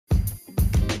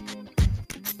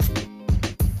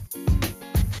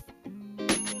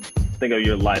think of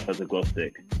your life as a glow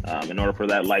stick. In order for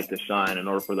that light to shine, in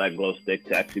order for that glow stick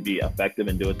to actually be effective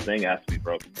and do its thing, it has to be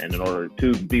broken. And in order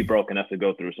to be broken, it has to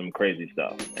go through some crazy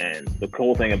stuff. And the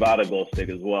cool thing about a glow stick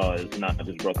as well is not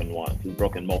just broken once. It's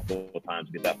broken multiple times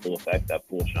to get that full effect, that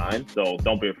full shine. So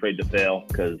don't be afraid to fail,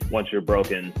 because once you're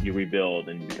broken, you rebuild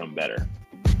and you become better.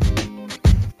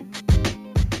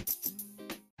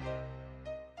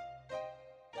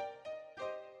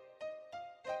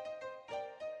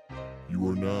 You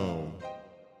are now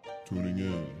tuning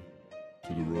in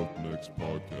to the Roughnecks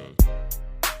Podcast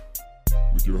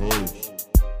with your host,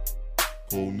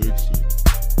 Cole Nixon.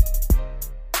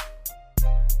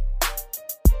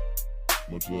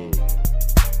 Much love.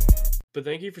 But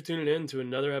thank you for tuning in to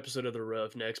another episode of the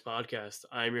Roughnecks Podcast.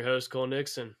 I am your host, Cole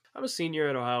Nixon. I'm a senior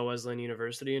at Ohio Wesleyan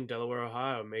University in Delaware,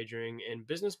 Ohio, majoring in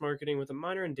business marketing with a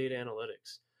minor in data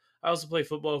analytics. I also play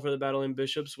football for the Battling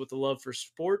Bishops with a love for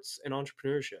sports and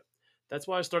entrepreneurship. That's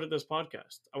why I started this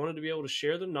podcast. I wanted to be able to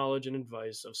share the knowledge and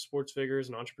advice of sports figures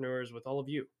and entrepreneurs with all of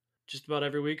you. Just about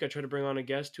every week, I try to bring on a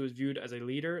guest who is viewed as a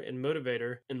leader and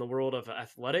motivator in the world of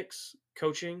athletics,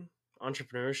 coaching,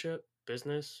 entrepreneurship,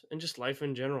 business, and just life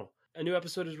in general. A new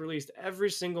episode is released every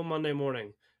single Monday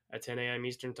morning at 10 a.m.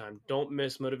 Eastern Time. Don't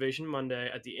miss Motivation Monday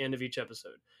at the end of each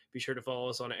episode. Be sure to follow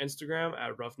us on Instagram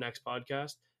at Roughnecks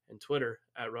Podcast and Twitter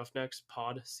at Roughnecks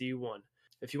Pod C1.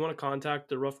 If you want to contact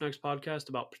the Roughnecks Podcast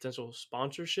about potential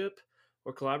sponsorship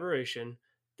or collaboration,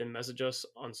 then message us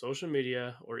on social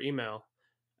media or email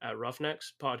at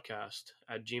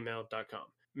roughneckspodcast@gmail.com.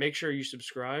 Make sure you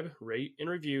subscribe, rate, and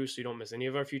review so you don't miss any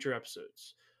of our future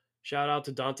episodes. Shout out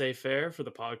to Dante Fair for the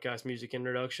podcast music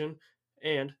introduction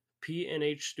and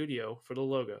P&H Studio for the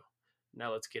logo.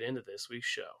 Now let's get into this week's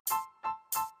show.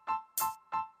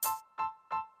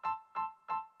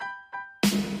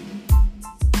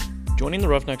 Joining the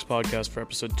Roughnecks Podcast for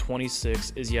episode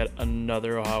 26 is yet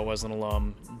another Ohio Wesleyan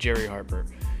alum, Jerry Harper.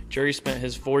 Jerry spent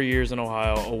his 4 years in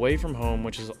Ohio away from home,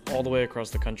 which is all the way across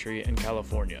the country in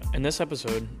California. In this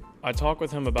episode, I talk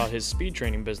with him about his speed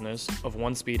training business of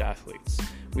One Speed Athletes.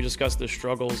 We discuss the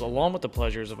struggles along with the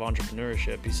pleasures of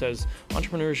entrepreneurship. He says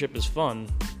entrepreneurship is fun,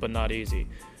 but not easy.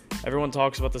 Everyone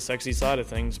talks about the sexy side of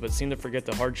things, but seem to forget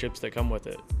the hardships that come with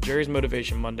it. Jerry's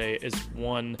Motivation Monday is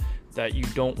one that you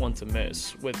don't want to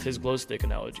miss with his glow stick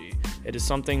analogy. It is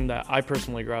something that I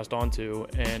personally grasped onto,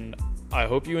 and I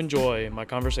hope you enjoy my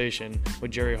conversation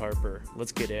with Jerry Harper.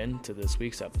 Let's get into this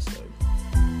week's episode.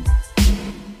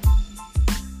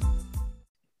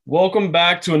 Welcome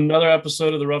back to another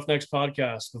episode of the Roughnecks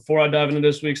Podcast. Before I dive into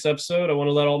this week's episode, I want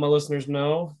to let all my listeners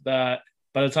know that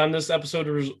by the time this episode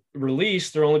is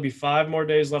released, there will only be 5 more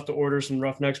days left to order some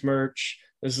Roughnecks merch.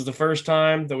 This is the first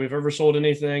time that we've ever sold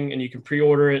anything, and you can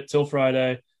pre-order it till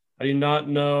Friday. I do not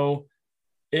know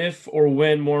if or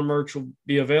when more merch will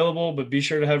be available, but be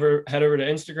sure to head over to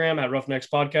Instagram at Roughnecks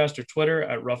Podcast or Twitter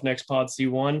at Roughnecks Pod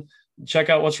C1. Check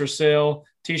out what's for sale.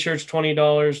 T-shirts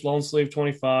 $20, long sleeve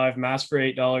 $25, masks for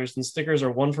 $8, and stickers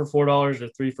are 1 for $4 or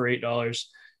 3 for $8.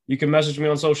 You can message me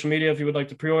on social media if you would like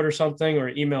to pre-order something, or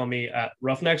email me at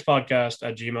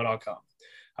roughneckspodcast@gmail.com.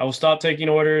 I will stop taking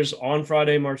orders on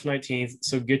Friday, March 19th,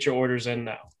 so get your orders in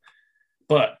now.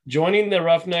 But joining the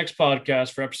Roughnecks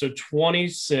Podcast for episode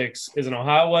 26 is an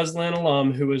Ohio Wesleyan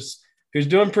alum who's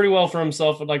doing pretty well for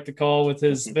himself, I'd like to call, with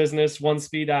his business, One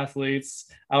Speed Athletes,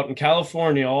 out in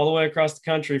California, all the way across the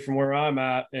country from where I'm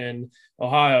at in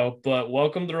Ohio. But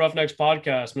welcome to the Roughnecks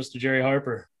Podcast, Mr. Jerry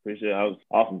Harper. Appreciate it. That was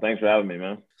awesome. Thanks for having me,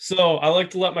 man. So I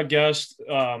like to let my guests,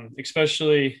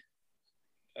 especially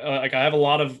I have a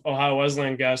lot of Ohio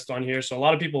Wesleyan guests on here, so a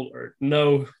lot of people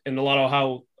know, and a lot of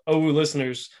Ohio OU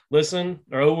listeners listen,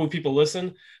 or OU people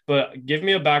listen, but give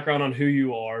me a background on who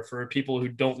you are for people who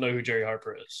don't know who Jerry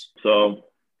Harper is. So,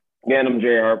 again, I'm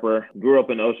Jerry Harper. Grew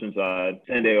up in Oceanside,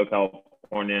 San Diego,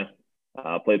 California.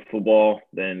 Played football,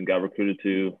 then got recruited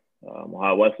to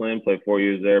Ohio Wesleyan. Played 4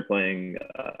 years there, playing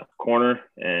corner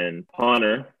and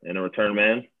punter and a return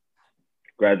man.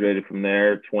 Graduated from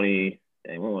there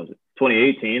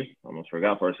 2018. Almost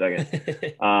forgot for a second.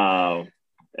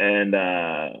 And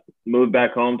moved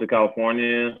back home to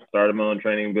California, started my own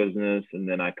training business, and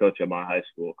then I coach at my high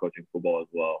school, coaching football as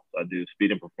well. So I do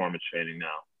speed and performance training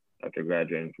now after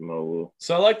graduating from OU.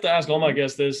 So I like to ask all my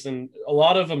guests this, and a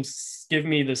lot of them give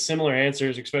me the similar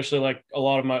answers, especially like a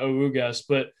lot of my OU guests.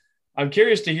 But I'm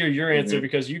curious to hear your answer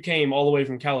because you came all the way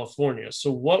from California.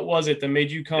 So what was it that made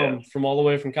you come from all the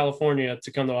way from California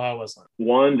to come to Ohio Wesleyan?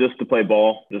 One, just to play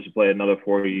ball, just to play another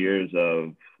 4 years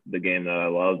of the game that I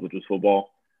loved, which was football.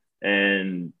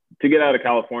 And to get out of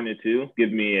California too,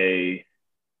 give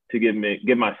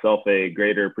myself a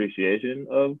greater appreciation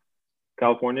of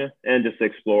California, and just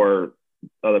explore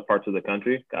other parts of the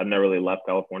country. I've never really left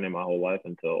California my whole life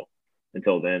until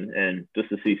then, and just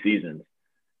to see seasons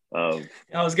of.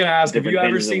 I was gonna ask, have you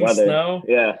ever seen snow?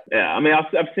 Yeah. I mean,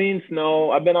 I've seen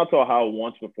snow. I've been out to Ohio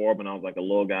once before when I was like a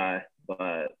little guy,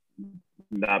 but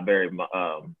not very.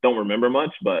 Don't remember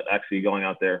much. But actually going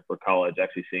out there for college,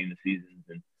 actually seeing the seasons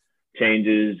and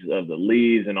changes of the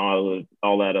leaves and all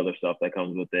that other stuff that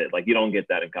comes with it. Like you don't get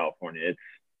that in California. It's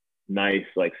nice,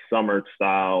 like summer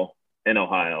style in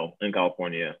Ohio, in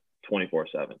California,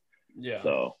 24/7. Yeah.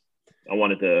 So I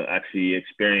wanted to actually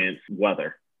experience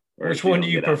weather. Which one do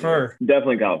you prefer?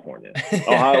 Definitely California.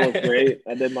 Ohio was great.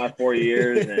 I did my 4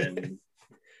 years and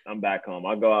I'm back home.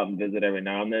 I'll go out and visit every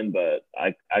now and then, but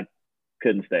I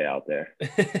couldn't stay out there.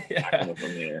 Yeah.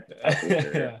 From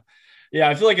here. Yeah,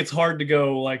 I feel like it's hard to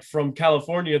go like from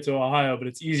California to Ohio, but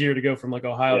it's easier to go from like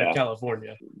Ohio to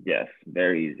California. Yes,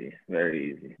 very easy,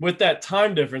 very easy. With that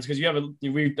time difference, because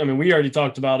we already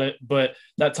talked about it, but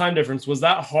that time difference, was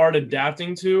that hard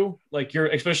adapting to? Like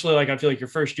especially like I feel like your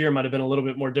first year might have been a little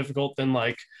bit more difficult than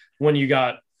like when you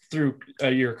got through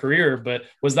your career, but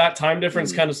was that time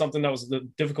difference kind of something that was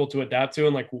difficult to adapt to,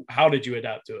 and like how did you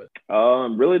adapt to it?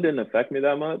 Really didn't affect me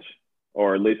that much.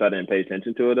 Or at least I didn't pay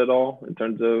attention to it at all in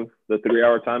terms of the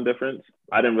 3-hour time difference.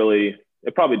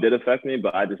 It probably did affect me,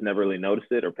 but I just never really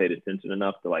noticed it or paid attention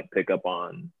enough to like pick up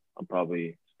on, I'm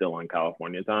probably still on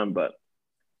California time, but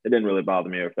it didn't really bother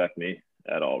me or affect me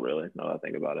at all, really, now that I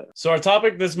think about it. So our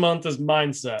topic this month is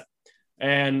mindset.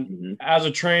 And as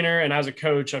a trainer and as a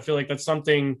coach, I feel like that's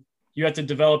something you have to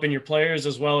develop in your players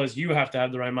as well as you have to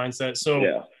have the right mindset.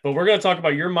 So, But we're going to talk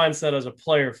about your mindset as a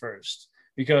player first,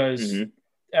 because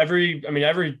every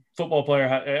football player,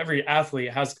 every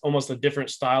athlete has almost a different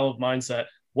style of mindset.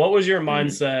 What was your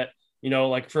mindset,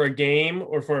 like for a game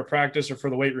or for a practice or for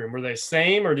the weight room? Were they the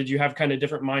same, or did you have kind of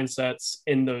different mindsets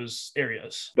in those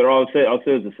areas? I'll say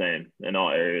it's the same in all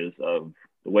areas of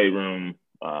the weight room,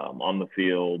 on the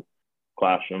field,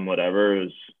 classroom, whatever.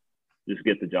 Is just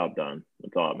get the job done.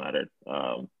 That's all that mattered.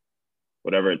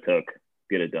 Whatever it took,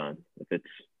 get it done. If it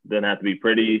doesn't have to be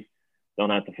pretty,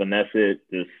 don't have to finesse it,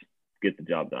 just get the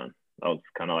job done. That was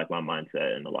kind of like my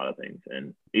mindset in a lot of things,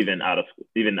 and even out of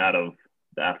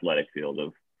the athletic field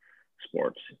of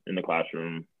sports, in the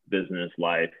classroom, business,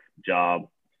 life, job.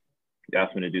 You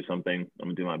ask me to do something, I'm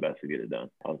gonna do my best to get it done.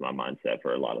 That was my mindset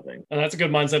for a lot of things. And that's a good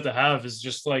mindset to have, is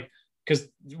just like, because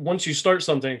once you start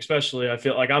something, especially, I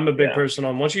feel like I'm a big person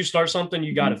on, once you start something,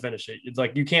 you got to finish it. It's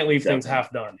like, you can't leave things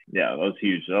half done. Yeah, that was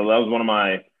huge. That was one of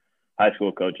my high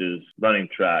school coaches running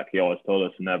track. He always told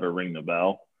us to never ring the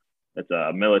bell. It's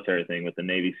a military thing with the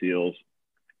Navy SEALs,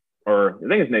 or I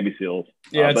think it's Navy SEALs.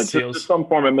 Yeah, but it's SEALs. Just some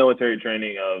form of military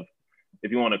training of, if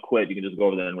you want to quit, you can just go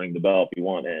over there and ring the bell if you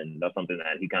want. And that's something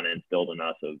that he kind of instilled in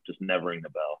us, of just never ring the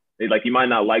bell. Like, you might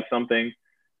not like something,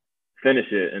 finish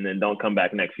it, and then don't come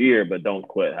back next year, but don't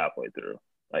quit halfway through.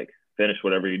 Like, finish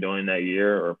whatever you're doing that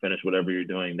year, or finish whatever you're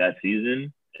doing that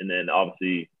season. And then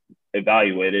obviously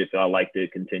evaluate it. If I liked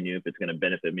it, continue. If it's going to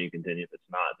benefit me, continue. If it's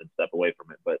not, then step away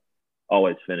from it. But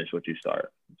always finish what you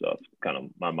start. So it's kind of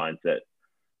my mindset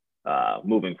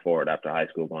moving forward after high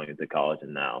school, going into college,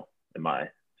 and now in my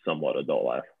somewhat adult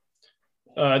life.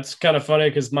 It's kind of funny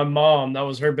because my mom, that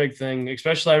was her big thing.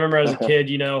 Especially I remember as a kid,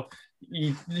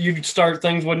 you start,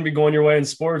 things wouldn't be going your way in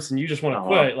sports and you just want to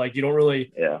quit. Like, you don't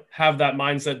really have that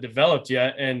mindset developed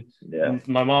yet. And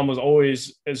my mom was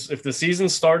always, if the season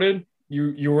started,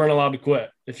 you weren't allowed to quit.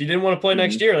 If you didn't want to play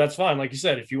next year, that's fine. Like you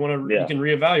said, if you want to, you can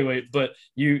reevaluate, but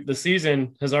the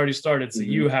season has already started. So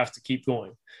you have to keep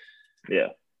going. Yeah.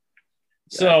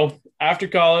 So after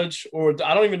college, or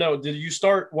I don't even know, did you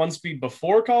start One Speed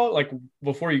before college, like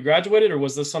before you graduated, or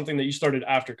was this something that you started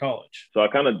after college? So I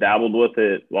kind of dabbled with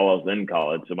it while I was in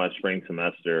college. So my spring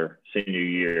semester, senior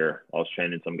year, I was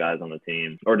training some guys on the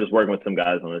team, or just working with some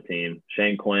guys on the team.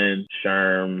 Shane Quinn,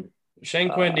 Sherm. Shane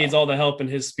Quinn needs all the help in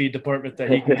his speed department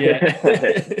that he can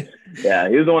get. Yeah,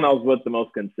 he was the one I was with the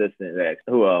most consistent.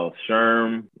 Who else?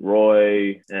 Sherm,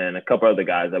 Roy, and a couple other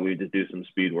guys that we just do some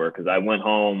speed work. Because I went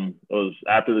home, it was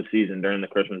after the season, during the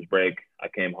Christmas break, I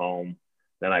came home.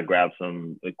 Then I grabbed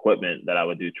some equipment that I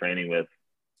would do training with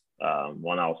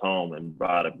when I was home, and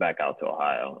brought it back out to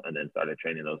Ohio, and then started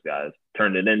training those guys.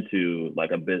 Turned it into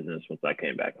like a business once I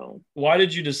came back home. Why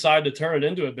did you decide to turn it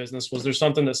into a business? Was there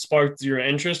something that sparked your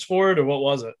interest for it, or what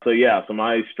was it? So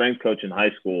my strength coach in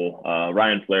high school,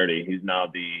 Ryan Flaherty, he's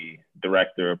now the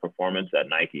director of performance at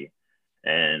Nike.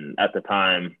 And at the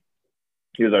time,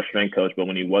 he was our strength coach, but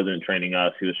when he wasn't training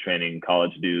us, he was training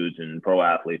college dudes and pro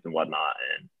athletes and whatnot.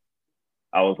 And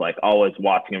I was like always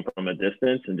watching him from a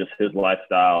distance, and just his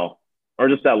lifestyle, or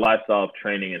just that lifestyle of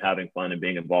training and having fun and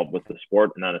being involved with the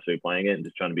sport, and not necessarily playing it, and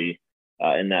just trying to be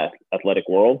in that athletic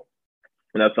world.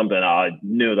 And that's something I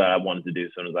knew that I wanted to do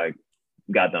as soon as I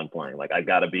got done playing. Like, I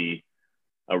got to be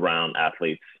around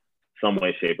athletes some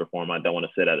way, shape, or form. I don't want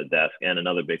to sit at a desk. And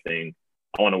another big thing,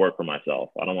 I want to work for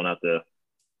myself. I don't want to have to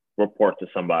report to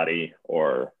somebody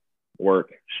or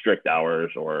work strict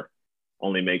hours or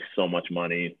only make so much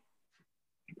money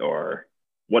or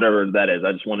whatever that is.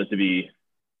 I just want it to be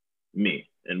me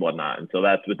and whatnot. And so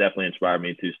that's what definitely inspired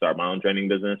me to start my own training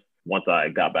business once I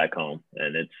got back home.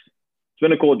 And it's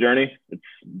been a cool journey.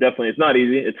 It's not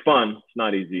easy. It's fun. It's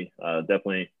not easy.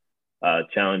 Definitely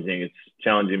challenging. It's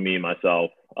challenging me,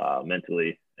 myself,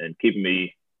 mentally, and keeping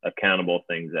me accountable,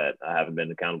 things that I haven't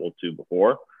been accountable to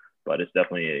before. But it's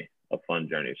definitely a fun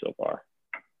journey so far.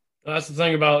 That's the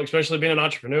thing about, especially being an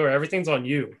entrepreneur, everything's on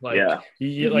you. Like,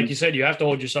 like you said, you have to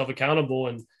hold yourself accountable,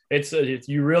 and it's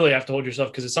you really have to hold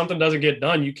yourself, because if something doesn't get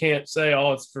done, you can't say,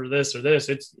 oh, it's for this or this.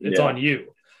 It's on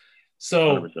you.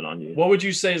 So on you. What would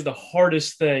you say is the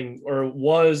hardest thing, or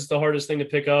was the hardest thing to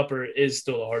pick up, or is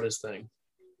still the hardest thing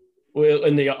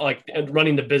in the, like,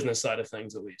 running the business side of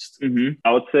things, at least?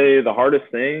 I would say the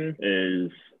hardest thing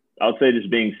is,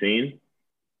 just being seen.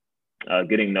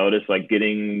 Getting noticed, like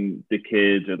getting the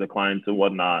kids or the clients or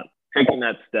whatnot, taking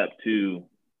that step to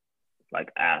like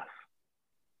ask,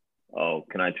 oh,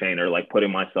 can I train? Or like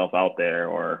putting myself out there,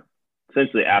 or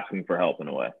essentially asking for help in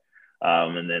a way.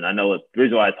 And then I know the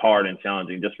reason why it's hard and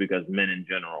challenging, just because men in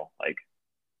general, like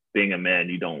being a man,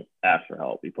 you don't ask for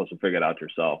help. You're supposed to figure it out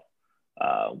yourself.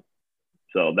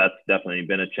 So that's definitely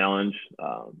been a challenge.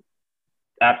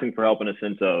 Asking for help in a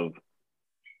sense of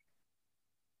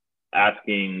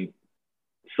asking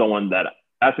someone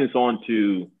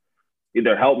to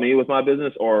either help me with my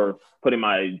business or putting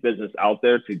my business out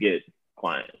there to get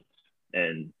clients,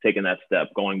 and taking that step,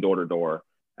 going door to door,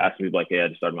 asking people like, hey, I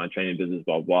just started my training business,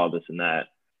 blah, blah, this and that.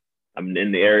 I'm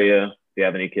in the area. If you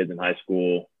have any kids in high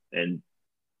school, and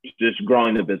just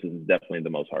growing the business is definitely the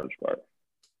most hardest part.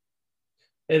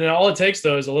 And all it takes,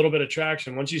 though, is a little bit of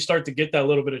traction. Once you start to get that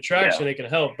little bit of traction, it can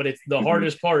help. But it's the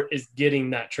hardest part is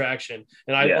getting that traction.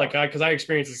 And because I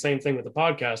experienced the same thing with the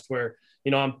podcast, where,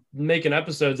 I'm making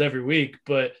episodes every week,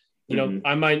 but,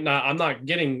 I'm not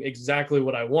getting exactly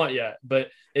what I want yet.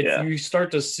 But if you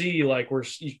start to see, like,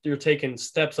 you're taking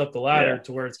steps up the ladder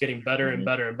to where it's getting better and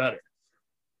better and better.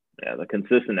 Yeah, the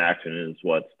consistent action is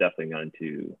what's definitely going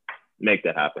to make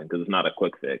that happen, because it's not a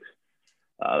quick fix.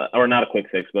 Or not a quick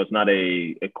fix, but it's not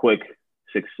a quick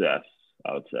success,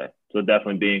 I would say. So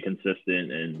definitely being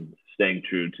consistent and staying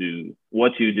true to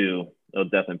what you do, it'll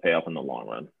definitely pay off in the long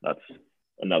run. That's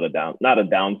another not a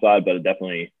downside, but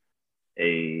definitely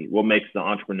what makes the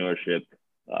entrepreneurship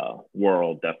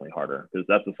world definitely harder, because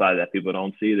that's the side that people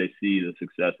don't see. They see the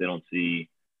success. They don't see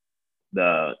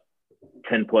the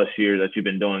 10 plus years that you've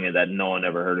been doing it that no one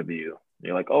ever heard of you.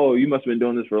 You're like, oh, you must have been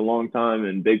doing this for a long time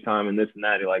and big time and this and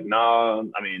that. You're like, nah,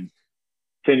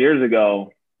 10 years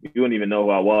ago, you wouldn't even know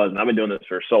who I was. And I've been doing this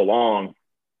for so long.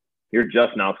 You're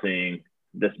just now seeing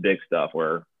this big stuff,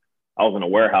 where I was in a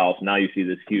warehouse. Now you see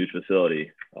this huge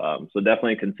facility. So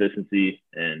definitely consistency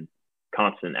and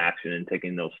constant action, and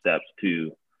taking those steps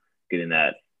to getting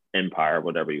that empire,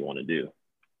 whatever you want to do.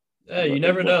 Yeah, you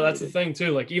never know. That's the thing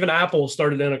too. Like, even Apple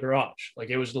started in a garage.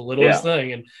 Like, it was the littlest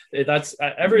thing, and that's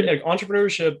every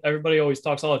entrepreneurship. Everybody always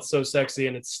talks, oh, it's so sexy,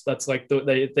 and that's like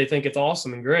they think it's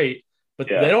awesome and great, but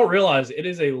they don't realize it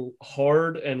is a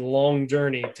hard and long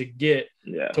journey to get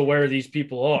to where these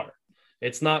people are.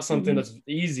 It's not something that's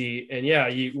easy. And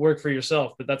you work for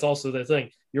yourself, but that's also the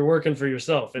thing. You're working for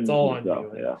yourself. It's all on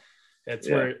you. Yeah. It's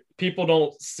where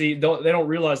people they don't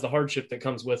realize the hardship that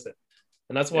comes with it.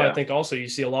 And that's why I think also you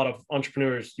see a lot of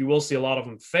entrepreneurs, you will see a lot of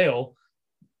them fail,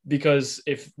 because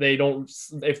if they don't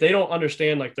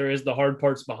understand, like, there is the hard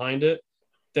parts behind it,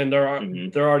 then they're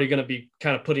already going to be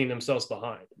kind of putting themselves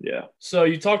behind. Yeah. So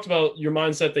you talked about your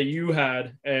mindset that you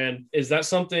had, and is that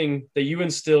something that you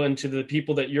instill into the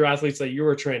people your athletes that you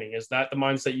were training? Is that the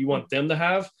mindset you want them to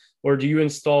have, or do you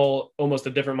install almost a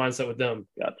different mindset with them?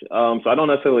 Gotcha. So I don't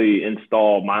necessarily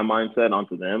install my mindset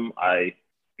onto them. I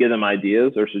give them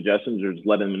ideas or suggestions, or just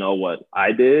let them know what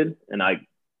I did, and I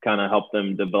kind of help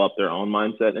them develop their own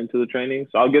mindset into the training.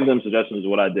 So I'll give them suggestions of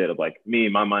what I did. Of like,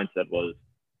 my mindset was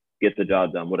get the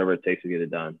job done, whatever it takes to get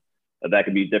it done. That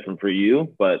could be different for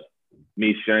you, but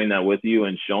me sharing that with you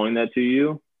and showing that to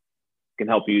you can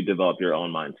help you develop your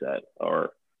own mindset,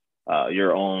 or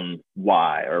your own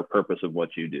why or purpose of what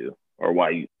you do, or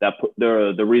why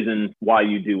the reason why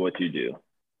you do what you do.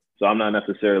 So I'm not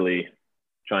necessarily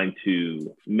trying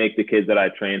to make the kids that I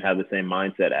train have the same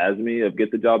mindset as me of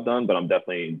get the job done, but I'm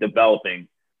definitely developing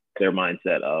their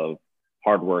mindset of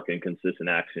hard work and consistent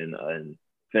action, and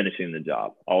finishing the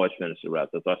job. Always finish the rep.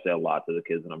 That's what I say a lot to the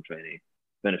kids that I'm training.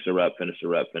 Finish the rep, finish the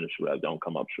rep, finish the rep. Don't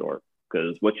come up short,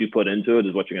 because what you put into it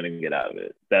is what you're going to get out of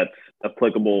it. That's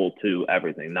applicable to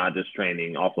everything, not just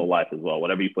training, also life as well.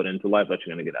 Whatever you put into life, that's what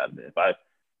you're going to get out of it. If I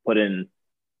put in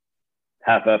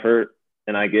half effort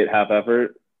and I get half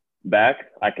effort back,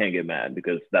 I can't get mad,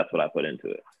 because that's what I put into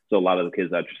it. So a lot of the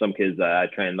kids, some kids that I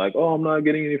train, like, oh, I'm not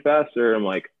getting any faster. I'm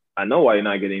like, I know why you're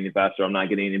not getting any faster. I'm not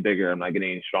getting any bigger. I'm not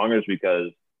getting any stronger. It's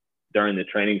because during the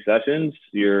training sessions,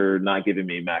 you're not giving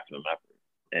me maximum effort,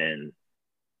 and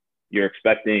you're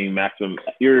expecting maximum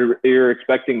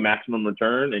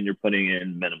return, and you're putting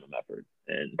in minimum effort,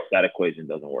 and that equation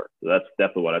doesn't work. So that's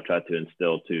definitely what I try to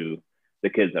instill to the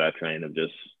kids that I train, of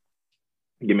just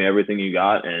give me everything you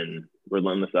got and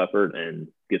relentless effort and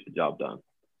get the job done.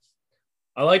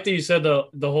 I like that you said the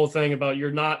whole thing about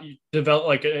you're not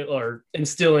or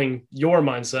instilling your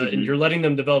mindset, and you're letting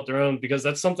them develop their own, because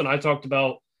that's something I talked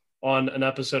about on an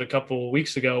episode a couple of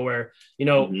weeks ago, where,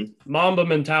 Mamba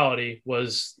mentality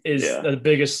is the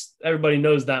biggest. Everybody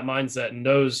knows that mindset and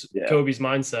knows Kobe's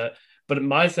mindset. But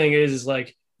my thing is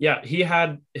like, he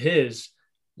had his.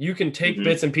 You can take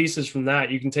bits and pieces from that.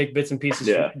 You can take bits and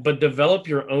pieces, but develop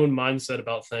your own mindset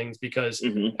about things, because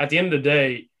at the end of the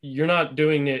day, you're not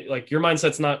doing it like your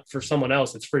mindset's not for someone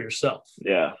else. It's for yourself.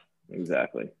 Yeah,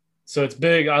 exactly. So it's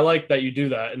big. I like that you do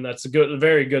that. And that's a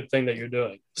very good thing that you're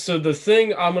doing. So the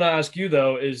thing I'm going to ask you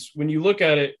though, is when you look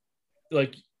at it,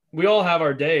 like we all have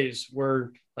our days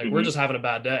where like we're just having a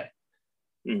bad day.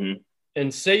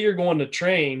 And say you're going to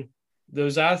train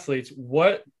those athletes,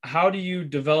 how do you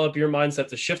develop your mindset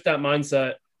to shift that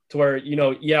mindset to where,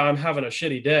 I'm having a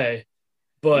shitty day,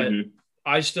 but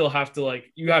I still have to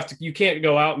you can't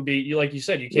go out and be, like you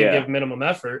said, you can't give minimum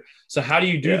effort. So how do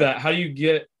you do that? How do you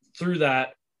get through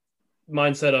that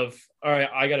mindset of, all right,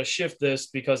 I got to shift this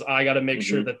because I got to make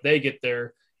sure that they get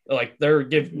their, like they're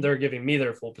giving me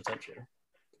their full potential.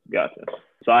 Gotcha.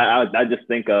 So I just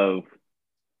think of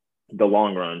the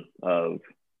long run of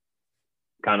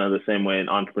kind of the same way in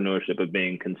entrepreneurship of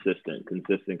being consistent.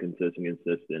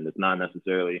 It's not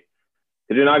necessarily,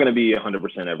 because you're not going to be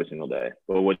 100% every single day,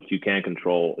 but what you can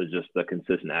control is just the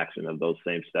consistent action of those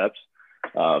same steps.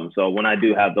 So when I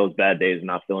do have those bad days and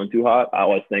not feeling too hot, I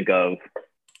always think of,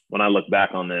 when I look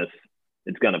back on this,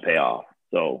 it's going to pay off.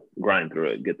 So grind through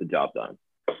it, get the job done.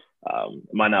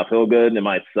 It might not feel good. It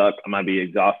might suck. I might be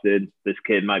exhausted. This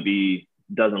kid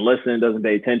doesn't listen, doesn't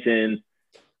pay attention.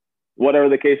 Whatever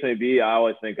the case may be, I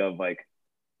always think of like,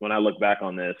 when I look back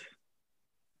on this,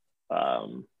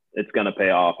 it's going to pay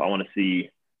off. I want to see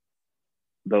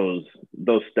those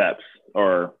steps,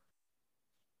 or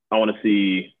I want to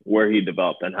see where he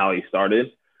developed and how he started.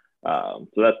 So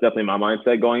that's definitely my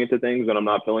mindset going into things when I'm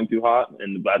not feeling too hot.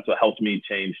 And that's what helps me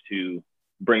change to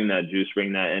bring that juice,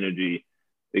 bring that energy,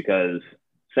 because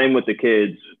same with the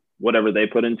kids, whatever they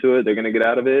put into it, they're going to get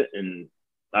out of it. And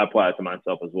I apply it to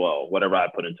myself as well. Whatever I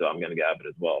put into it, I'm going to get out of it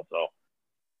as well. So,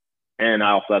 and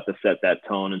I also have to set that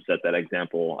tone and set that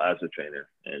example as a trainer.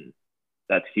 And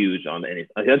that's huge on anything.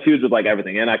 That's huge with like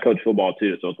everything. And I coach football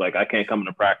too. So it's like, I can't come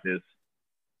into practice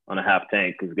on a half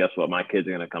tank, because guess what? My kids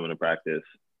are going to come into practice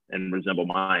and resemble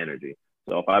my energy.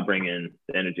 So if I bring in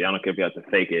the energy, I don't care if you have to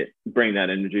fake it, bring that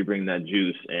energy, bring that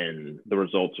juice, and the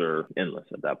results are endless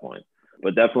at that point.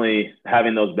 But definitely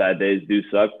having those bad days do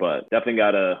suck, but definitely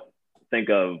got to think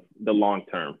of the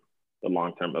long-term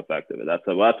effect of it. That's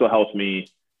what helps me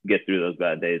get through those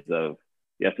bad days of,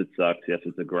 yes, it sucks. Yes,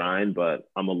 it's a grind, but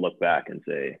I'm going to look back and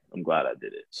say, I'm glad I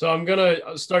did it. So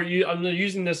I'm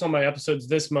using this on my episodes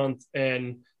this month,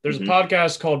 and there's a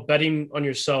podcast called Betting on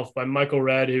Yourself by Michael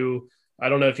Redd, who, I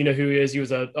don't know if you know who he is. He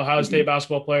was an Ohio State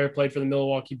basketball player, played for the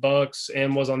Milwaukee Bucks,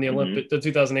 and was on the the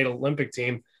 2008 Olympic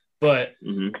team. But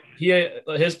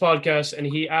his podcast, and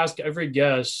he asked every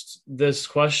guest this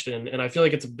question, and I feel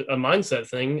like it's a mindset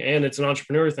thing, and it's an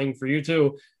entrepreneur thing for you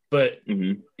too. But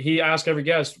he asked every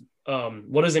guest,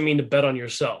 what does it mean to bet on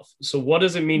yourself? So what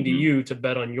does it mean to you to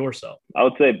bet on yourself? I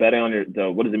would say betting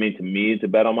on what does it mean to me to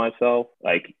bet on myself?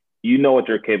 Like, you know what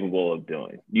you're capable of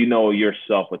doing. You know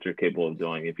yourself what you're capable of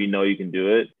doing. If you know you can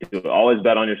do it, you always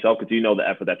bet on yourself, because you know the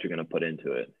effort that you're going to put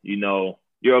into it. You know,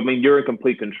 you're in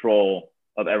complete control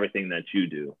of everything that you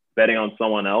do. Betting on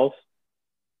someone else,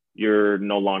 you're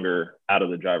no longer out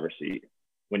of the driver's seat.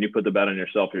 When you put the bet on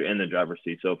yourself, you're in the driver's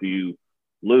seat. So if you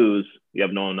lose, you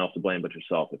have no one else to blame but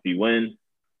yourself. If you win,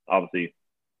 obviously,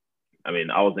 I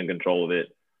was in control of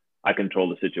it. I control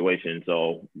the situation.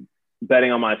 So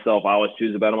betting on myself, I always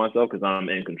choose to bet on myself because I'm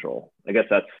in control. I guess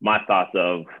that's my thoughts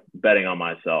of betting on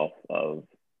myself, of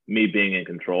me being in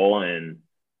control, and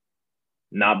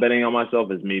not betting on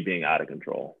myself is me being out of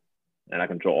control. and I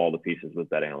control all the pieces with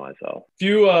betting on myself.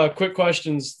 Few quick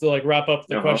questions to like wrap up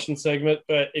the question segment.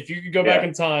 But if you could go back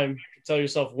in time, tell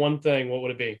yourself one thing, what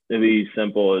would it be? It'd be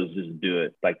simple as just do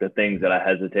it. Like the things that I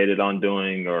hesitated on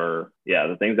doing, or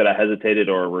the things that I hesitated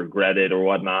or regretted or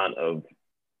whatnot, of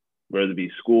whether it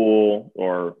be school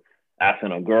or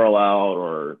asking a girl out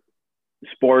or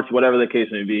sports, whatever the case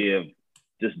may be, of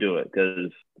just do it, because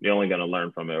you're only going to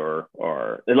learn from it,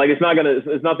 or like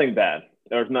it's nothing bad.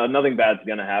 There's nothing bad's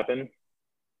going to happen.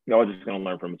 You're just going to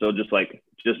learn from it. So just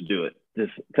do it.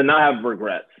 Just to not have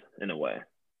regrets in a way.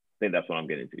 I think that's what I'm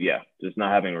getting to. Yeah. Just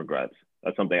not having regrets.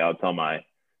 That's something I would tell if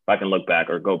I can look back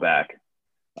or go back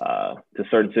to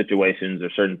certain situations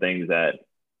or certain things that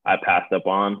I passed up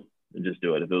on, and just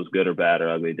do it. If it was good or bad or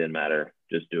ugly, it didn't matter.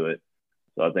 Just do it.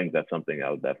 So I think that's something I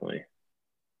would definitely.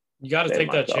 You got to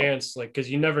take that chance, like, because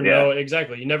you never know.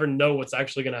 Exactly. You never know what's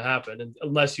actually going to happen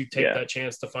unless you take that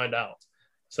chance to find out.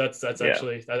 So that's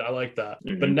actually, I like that.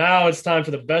 Mm-hmm. But now it's time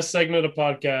for the best segment of the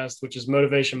podcast, which is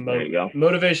Motivation Monday.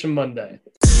 Motivation Monday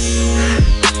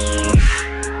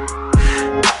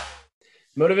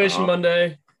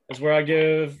is where I'm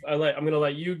going to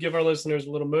let you give our listeners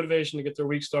a little motivation to get their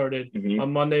week started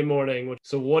on Monday morning.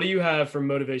 So what do you have for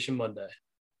Motivation Monday?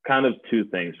 Kind of two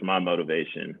things for my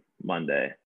Motivation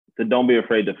Monday. So don't be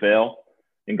afraid to fail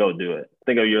and go do it.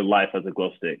 Think of your life as a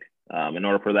glow stick. In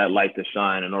order for that light to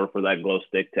shine, in order for that glow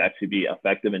stick to actually be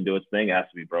effective and do its thing, it has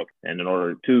to be broken. And in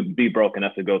order to be broken, it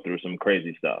has to go through some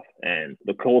crazy stuff. And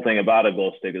the cool thing about a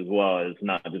glow stick as well is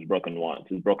not just broken once.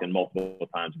 It's broken multiple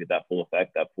times to get that full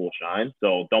effect, that full shine.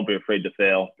 So don't be afraid to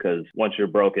fail, because once you're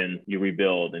broken, you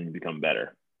rebuild and you become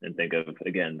better. And think of,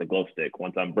 again, the glow stick.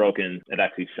 Once I'm broken, it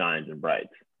actually shines and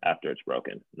brights after it's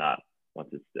broken, not once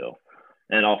it's still.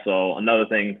 And also another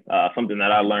thing, something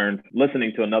that I learned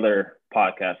listening to another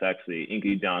podcast, actually,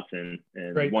 Inky Johnson.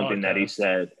 And Great one podcast. thing that he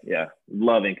said,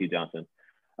 love Inky Johnson.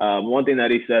 One thing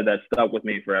that he said that stuck with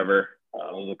me forever,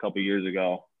 it was a couple of years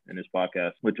ago in his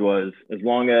podcast, which was, as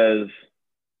long as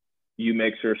you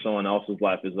make sure someone else's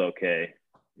life is okay,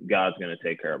 God's going to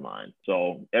take care of mine.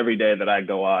 So every day that I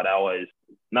go out, I always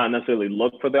not necessarily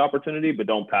look for the opportunity, but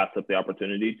don't pass up the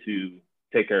opportunity to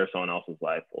take care of someone else's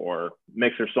life or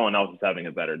make sure someone else is having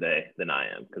a better day than I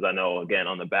am. Because I know, again,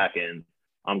 on the back end,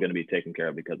 I'm going to be taken care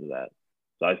of because of that.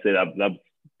 So I say that's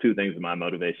two things in my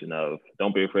motivation of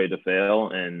don't be afraid to fail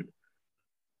and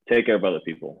take care of other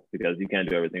people, because you can't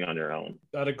do everything on your own.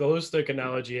 That a glow stick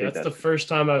analogy. That's the first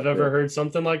time I've ever heard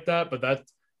something like that, but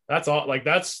that's all, like,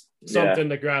 that's something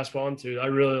to grasp onto. I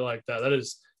really like that.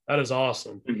 That is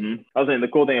awesome. Mm-hmm. I was saying the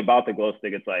cool thing about the glow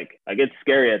stick, it's like, I get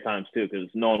scary at times too, because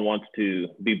no one wants to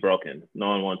be broken. No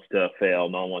one wants to fail.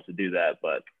 No one wants to do that.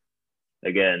 But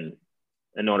again,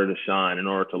 in order to shine, in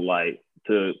order to light,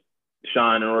 to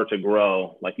shine, in order to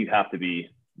grow, like, you have to be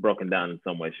broken down in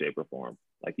some way, shape, or form.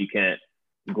 Like, you can't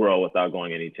grow without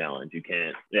going any challenge. You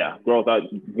can't, grow without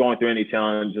going through any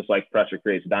challenge. Just like pressure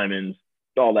creates diamonds,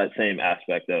 all that same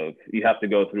aspect of you have to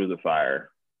go through the fire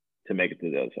to make it to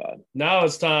the other side. Now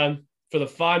it's time for the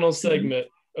final segment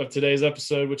of today's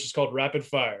episode, which is called Rapid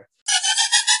Fire.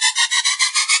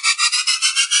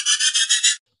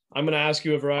 I'm going to ask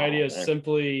you a variety of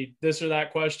simply this or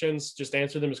that questions. Just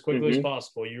answer them as quickly as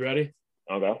possible. You ready?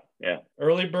 Okay. Yeah.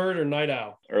 Early bird or night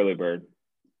owl? Early bird.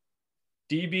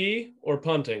 DB or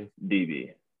punting?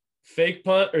 DB. Fake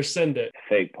punt or send it?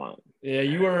 Fake punt. Yeah,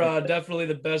 you were definitely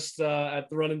the best at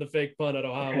running the fake punt at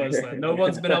Ohio Wesleyan. No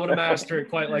one's been able to master it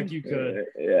quite like you could.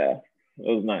 Yeah, it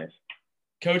was nice.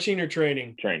 Coaching or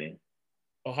training? Training.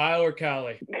 Ohio or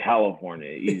Cali?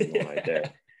 California, easy one right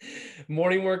there.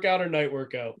 Morning workout or night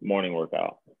workout? Morning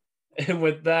workout. And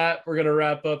with that, we're going to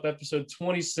wrap up episode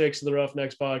 26 of the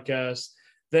Roughnecks podcast.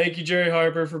 Thank you, Jerry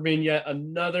Harper, for being yet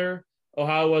another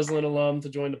Ohio Wesleyan alum to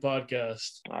join the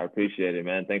podcast. I appreciate it,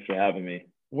 man. Thanks for having me.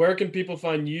 Where can people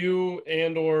find you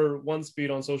and or One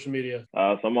Speed on social media?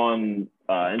 So I'm on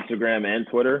Instagram and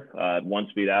Twitter at One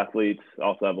Speed Athletes. I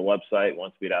also have a website,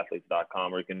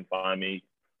 onespeedathletes.com, where you can find me.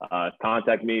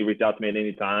 Contact me, reach out to me at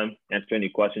any time, answer any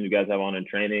questions you guys have on in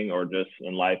training or just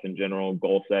in life in general,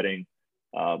 goal setting,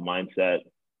 mindset,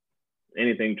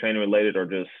 anything training related or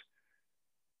just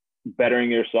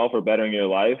bettering yourself or bettering your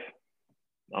life.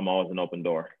 I'm always an open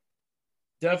door.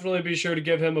 Definitely be sure to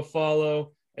give him a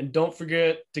follow. And don't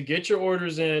forget to get your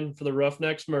orders in for the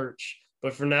Roughnecks merch.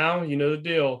 But for now, you know the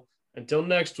deal. Until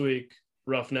next week,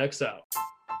 Roughnecks out.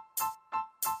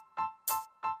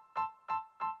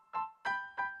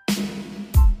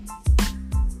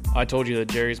 I told you that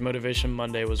Jerry's Motivation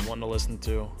Monday was one to listen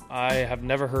to. I have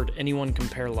never heard anyone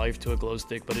compare life to a glow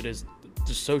stick, but it is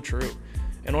just so true.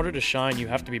 In order to shine, you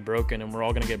have to be broken, and we're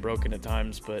all going to get broken at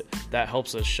times, but that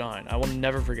helps us shine. I will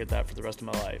never forget that for the rest of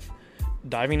my life.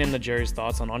 Diving into Jerry's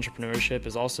thoughts on entrepreneurship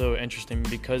is also interesting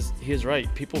because he is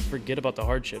right. People forget about the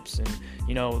hardships and,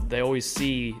 they always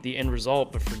see the end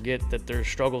result but forget that there's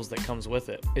struggles that comes with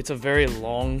it. It's a very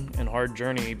long and hard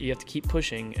journey. You have to keep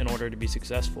pushing in order to be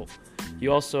successful.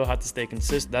 You also have to stay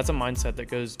consistent. That's a mindset that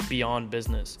goes beyond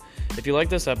business. If you like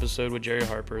this episode with Jerry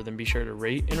Harper, then be sure to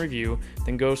rate and review,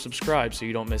 then go subscribe so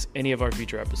you don't miss any of our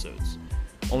future episodes.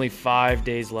 Only 5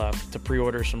 days left to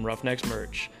pre-order some Roughnecks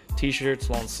merch. T-shirts,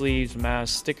 long sleeves,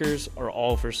 masks, stickers are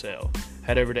all for sale.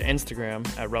 Head over to Instagram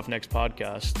at Roughnecks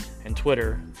Podcast and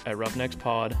Twitter at Roughnecks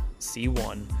Pod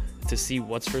C1 to see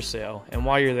what's for sale. And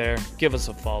while you're there, give us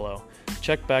a follow.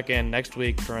 Check back in next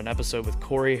week for an episode with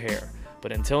Corey Hare.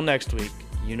 But until next week,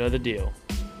 you know the deal.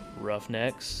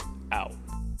 Roughnecks out.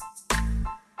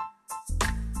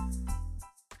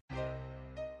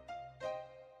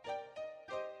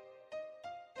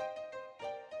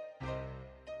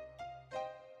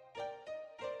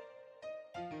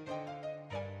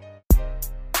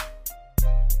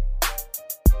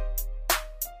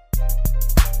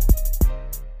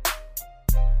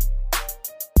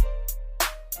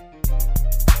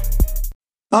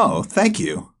 Oh, thank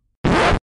you.